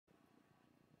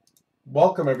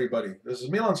Welcome everybody. This is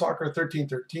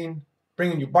Milansoccer1313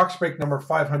 bringing you box break number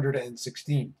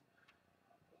 516.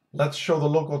 Let's show the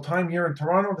local time here in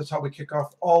Toronto. That's how we kick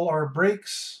off all our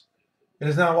breaks. It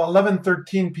is now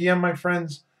 11:13 p.m. my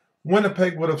friends.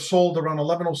 Winnipeg would have sold around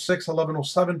 11:06,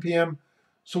 11:07 p.m.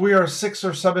 So we are 6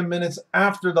 or 7 minutes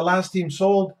after the last team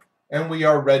sold and we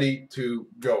are ready to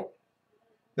go.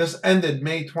 This ended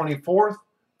May 24th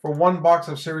for one box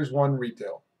of Series 1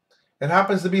 retail. It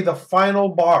happens to be the final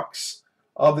box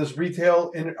of this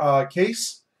retail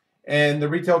case, and the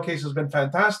retail case has been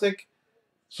fantastic.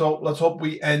 So let's hope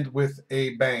we end with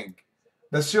a bang.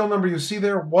 The serial number you see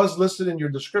there was listed in your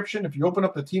description. If you open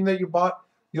up the team that you bought,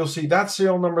 you'll see that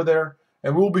serial number there,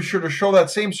 and we'll be sure to show that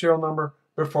same serial number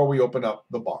before we open up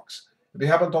the box. If you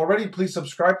haven't already, please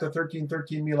subscribe to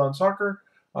 1313 Milan Soccer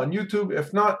on YouTube.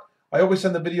 If not, I always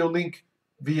send the video link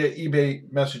via eBay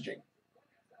messaging.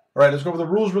 All right, let's go over the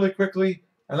rules really quickly,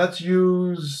 and let's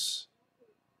use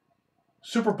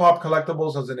Super Pop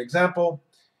Collectibles as an example.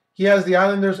 He has the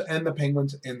Islanders and the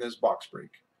Penguins in this box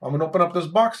break. I'm going to open up this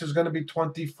box. There's going to be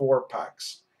 24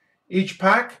 packs. Each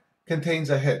pack contains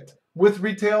a hit. With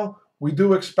retail, we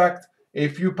do expect a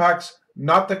few packs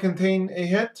not to contain a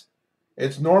hit.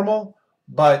 It's normal,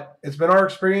 but it's been our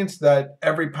experience that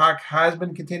every pack has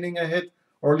been containing a hit,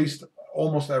 or at least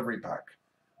almost every pack.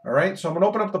 All right, so I'm going to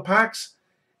open up the packs.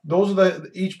 Those are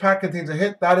each pack contains a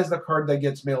hit. That is the card that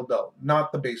gets mailed out,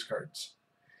 not the base cards.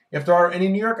 If there are any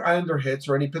New York Islander hits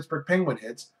or any Pittsburgh Penguin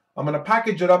hits, I'm going to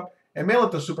package it up and mail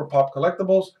it to Super Pop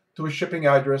Collectibles to a shipping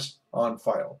address on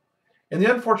file. In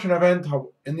the unfortunate event,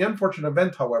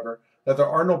 however, that there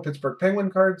are no Pittsburgh Penguin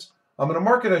cards, I'm going to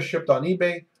mark it as shipped on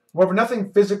eBay. However,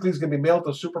 nothing physically is going to be mailed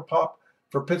to Super Pop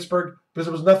for Pittsburgh because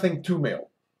there was nothing to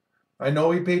mail. I know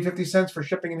he paid 50 cents for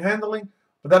shipping and handling,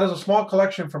 but that is a small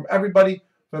collection from everybody.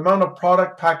 The amount of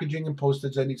product, packaging, and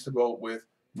postage that needs to go with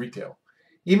retail.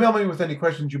 Email me with any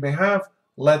questions you may have.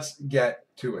 Let's get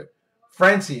to it.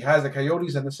 Francie has the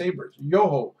Coyotes and the Sabres.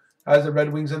 Yoho has the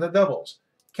Red Wings and the Devils.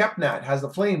 Kepnat has the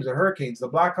Flames, the Hurricanes, the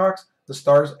Blackhawks, the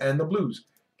Stars, and the Blues.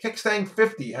 Kickstang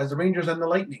 50 has the Rangers and the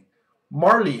Lightning.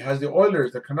 Marley has the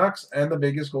Oilers, the Canucks, and the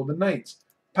Vegas Golden Knights.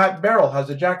 Pat Barrel has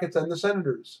the Jackets and the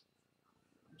Senators.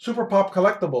 Super Pop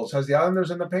Collectibles has the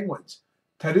Islanders and the Penguins.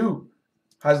 Tadu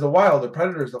has the Wild, the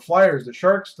Predators, the Flyers, the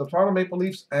Sharks, the Toronto Maple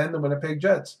Leafs, and the Winnipeg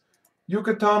Jets.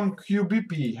 Yucatan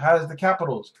QBP has the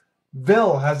Capitals.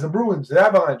 Ville has the Bruins, the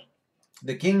Avalanche,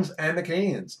 the Kings, and the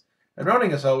Canadiens. And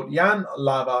rounding us out, Jan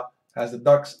Lava has the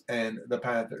Ducks and the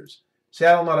Panthers.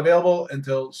 Seattle not available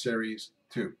until Series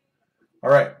 2. All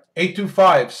right,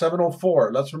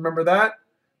 825-704. Let's remember that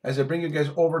as I bring you guys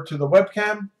over to the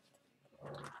webcam.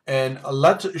 And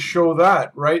let's show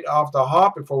that right off the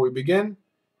hop before we begin.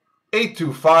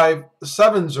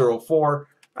 825-704,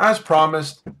 as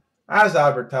promised, as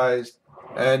advertised,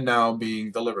 and now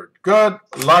being delivered. Good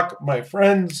luck, my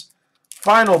friends.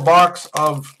 Final box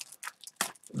of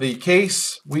the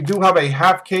case. We do have a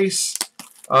half case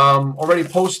already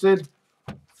posted.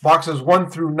 Boxes 1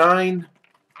 through 9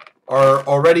 are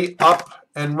already up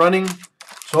and running.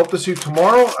 So hope to see you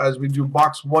tomorrow as we do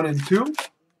boxes 1 and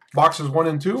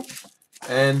 2.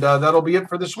 And that'll be it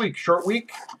for this week. Short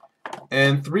week.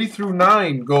 And 3 through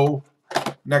 9 go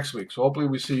next week. So hopefully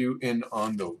we see you in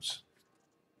on those.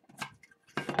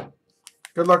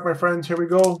 Good luck, my friends. Here we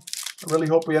go. I really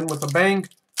hope we end with a bang.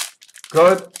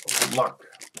 Good luck.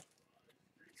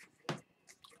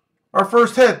 Our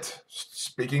first hit.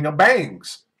 Speaking of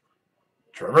bangs.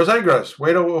 Trevor Zegras.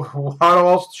 How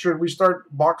else should we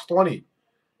start box 20?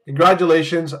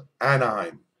 Congratulations,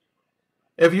 Anaheim.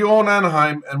 If you own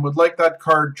Anaheim and would like that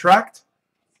card tracked,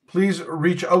 please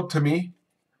reach out to me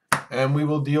and we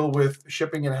will deal with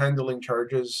shipping and handling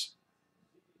charges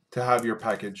to have your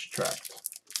package tracked.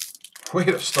 Way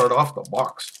to start off the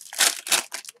box.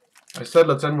 I said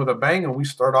let's end with a bang, and we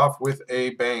start off with a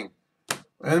bang.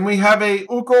 And we have a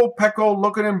Ukko-Pekko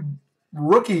Luukkonen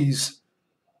rookies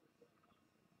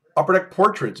upper deck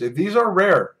portraits. These are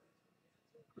rare.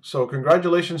 So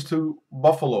congratulations to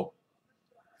Buffalo,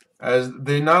 as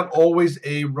they're not always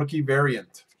a rookie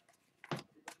variant.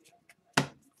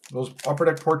 Those upper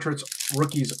deck portraits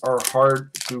rookies are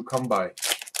hard to come by.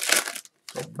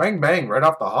 So bang bang right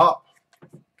off the hop.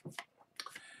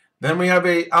 Then we have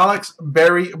a Alex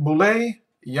Barry-Boulet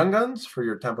Young Guns for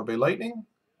your Tampa Bay Lightning.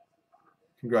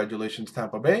 Congratulations,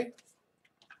 Tampa Bay.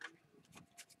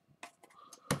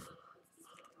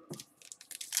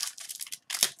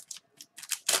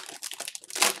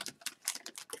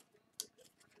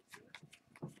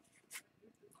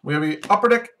 We have a upper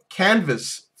deck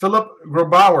canvas Philip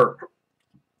Grubauer,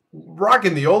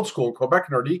 rocking the old school Quebec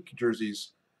Nordique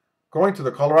jerseys going to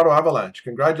the Colorado Avalanche.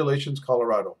 Congratulations,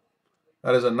 Colorado.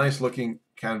 That is a nice looking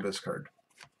canvas card.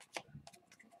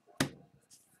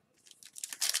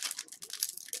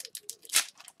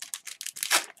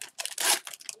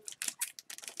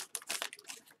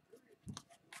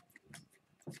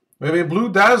 We have a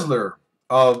Blue Dazzler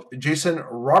of Jason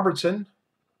Robertson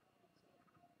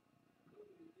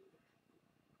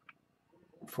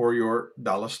for your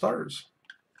Dallas Stars.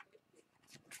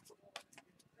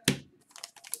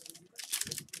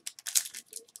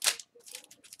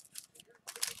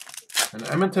 And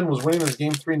Edmonton was winning this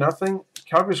game 3-0.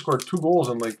 Calgary scored 2 goals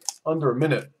in like under a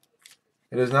minute.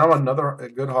 It is now a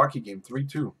good hockey game,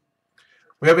 3-2.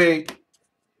 We have a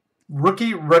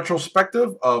rookie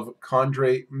retrospective of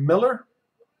Condre Miller.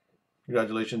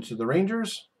 Congratulations to the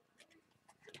Rangers.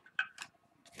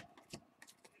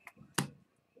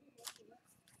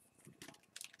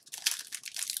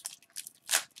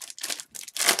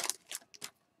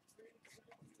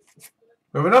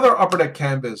 We have another Upper Deck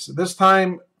canvas, this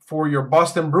time for your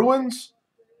Boston Bruins,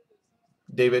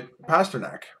 David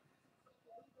Pastrnak.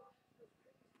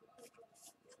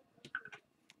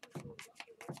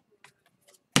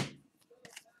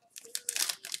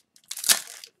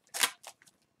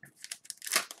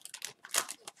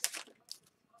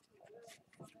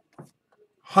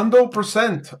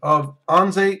 %% of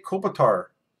Anze Kopitar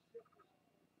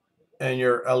and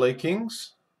your LA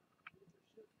Kings.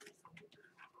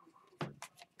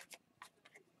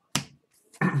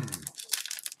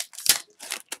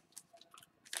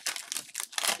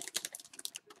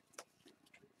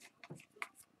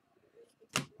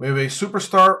 We have a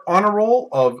Superstar Honor Roll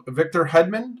of Victor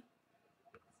Hedman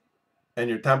and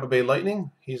your Tampa Bay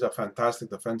Lightning. He's a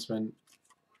fantastic defenseman.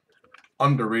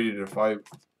 Underrated if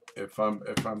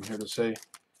I'm here to say.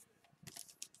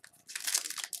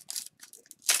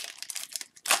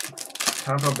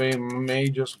 Tampa Bay may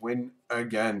just win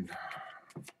again.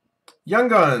 Young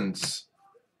Guns,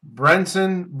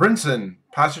 Brinson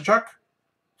Pasterchuk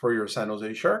for your San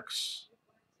Jose Sharks.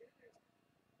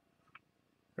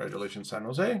 Congratulations, San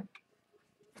Jose.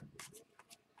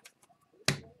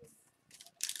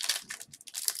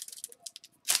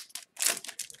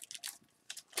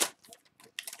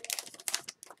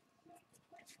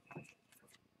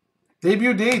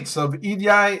 Debut dates of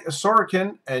Ilya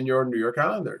Sorokin and your New York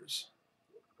Islanders.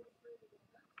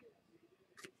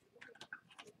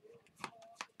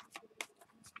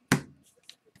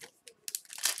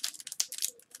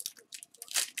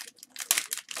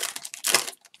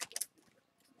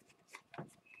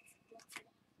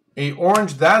 A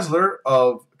Orange Dazzler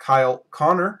of Kyle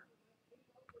Connor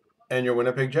and your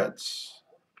Winnipeg Jets.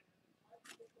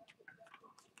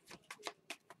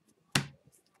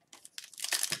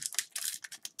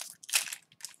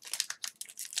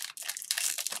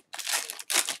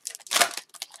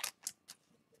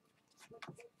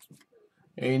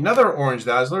 Another Orange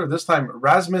Dazzler, this time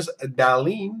Rasmus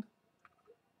Dahlin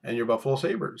and your Buffalo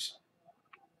Sabres.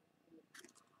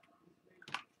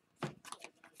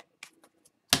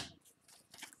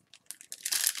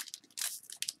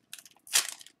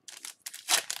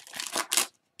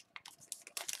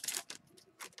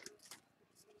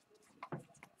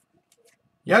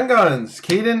 Young Guns,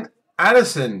 Caden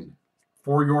Addison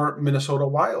for your Minnesota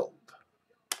Wild.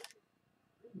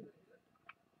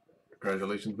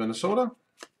 Congratulations, Minnesota.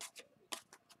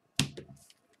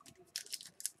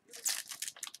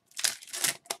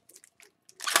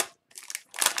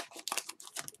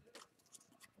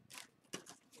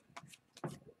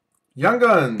 Young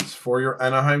Guns for your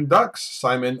Anaheim Ducks,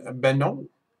 Simon Benoit.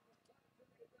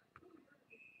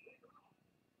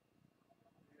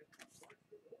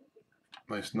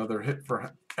 Nice, another hit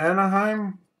for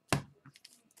Anaheim.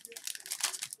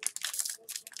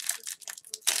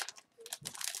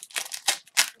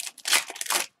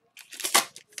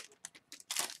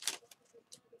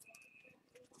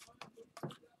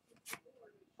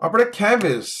 Upper Deck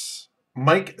Canvas,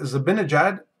 Mike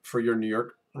Zibanejad for your New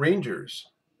York Rangers.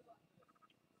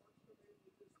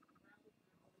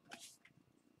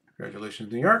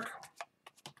 Congratulations, New York.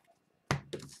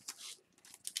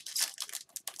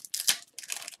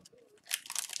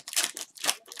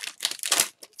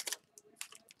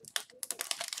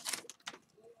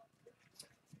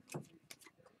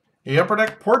 The Upper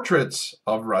Deck Portraits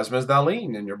of Rasmus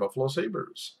Dahlin and your Buffalo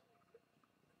Sabres.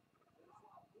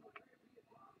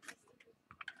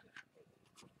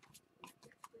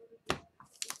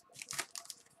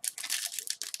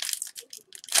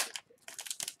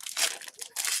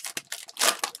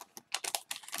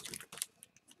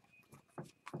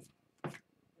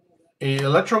 A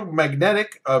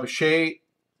Electromagnetic of Shea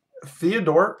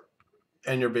Theodore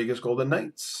and your Vegas Golden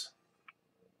Knights.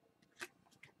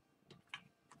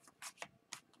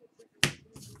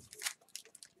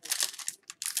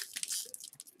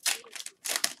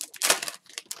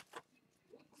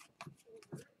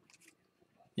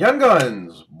 Young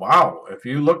Guns. Wow. If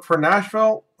you look for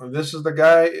Nashville, this is the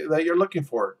guy that you're looking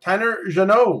for. Tanner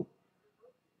Jeannot.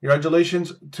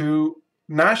 Congratulations to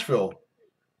Nashville.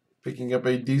 Picking up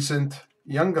a decent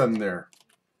Young Gun there.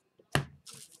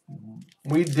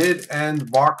 We did end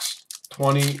box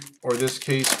 20, or this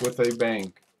case, with a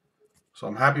bang. So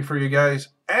I'm happy for you guys.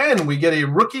 And we get a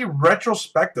rookie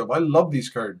retrospective. I love these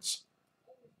cards.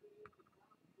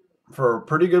 For a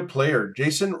pretty good player,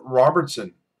 Jason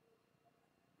Robertson.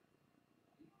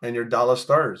 And your Dallas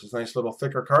Stars. It's a nice little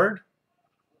thicker card.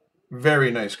 Very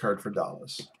nice card for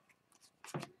Dallas.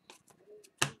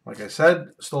 Like I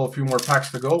said, still a few more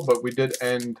packs to go, but we did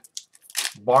end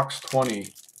box 20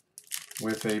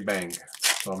 with a bang.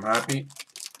 So I'm happy.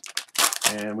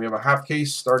 And we have a half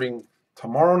case starting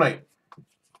tomorrow night.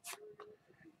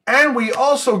 And we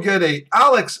also get a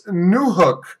Alex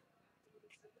Newhook.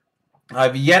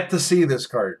 I've yet to see this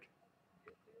card.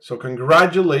 So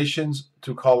congratulations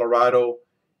to Colorado.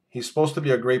 He's supposed to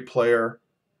be a great player.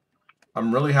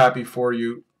 I'm really happy for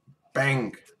you.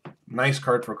 Bang. Nice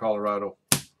card for Colorado.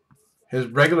 His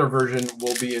regular version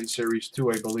will be in Series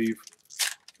 2, I believe.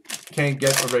 Can't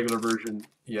get a regular version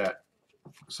yet.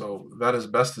 So that is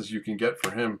best as you can get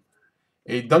for him.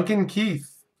 A Duncan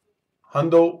Keith.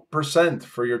 100%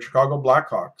 for your Chicago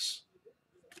Blackhawks.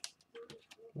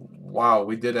 Wow,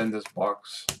 we did end this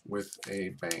box with a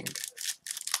bang.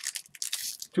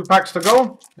 2 packs to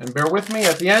go, and bear with me.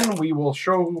 At the end, we will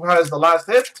show who has the last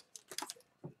hit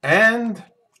and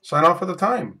sign off for the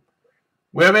time.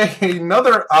 We have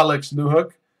another Alex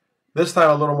Newhook, this time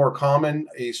a little more common,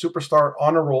 a Superstar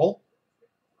Honor Roll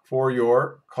for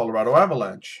your Colorado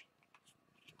Avalanche.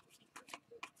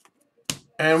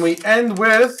 And we end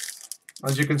with,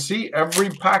 as you can see, every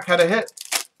pack had a hit.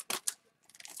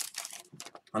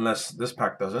 Unless this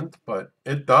pack doesn't, but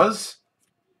it does.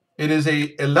 It is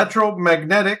a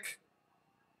electromagnetic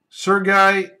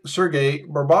Sergei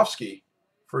Bobrovsky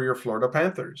for your Florida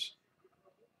Panthers.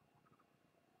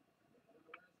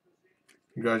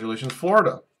 Congratulations,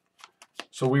 Florida.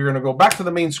 So we're going to go back to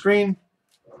the main screen,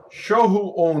 show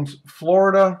who owns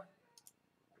Florida,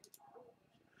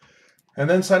 and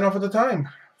then sign off at the time.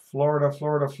 Florida,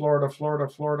 Florida, Florida, Florida,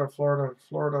 Florida, Florida,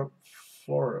 Florida,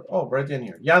 Florida. Oh, right in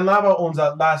here. Jan Lava owns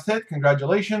that last hit.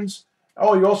 Congratulations.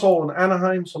 Oh, you also own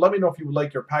Anaheim. So let me know if you would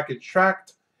like your package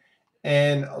tracked.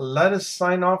 And let us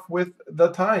sign off with the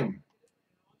time.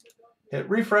 Hit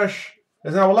refresh.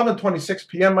 It's now 11:26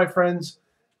 p.m., my friends.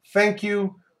 Thank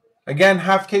you. Again,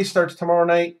 half case starts tomorrow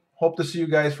night. Hope to see you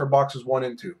guys for boxes 1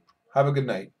 and 2. Have a good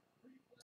night.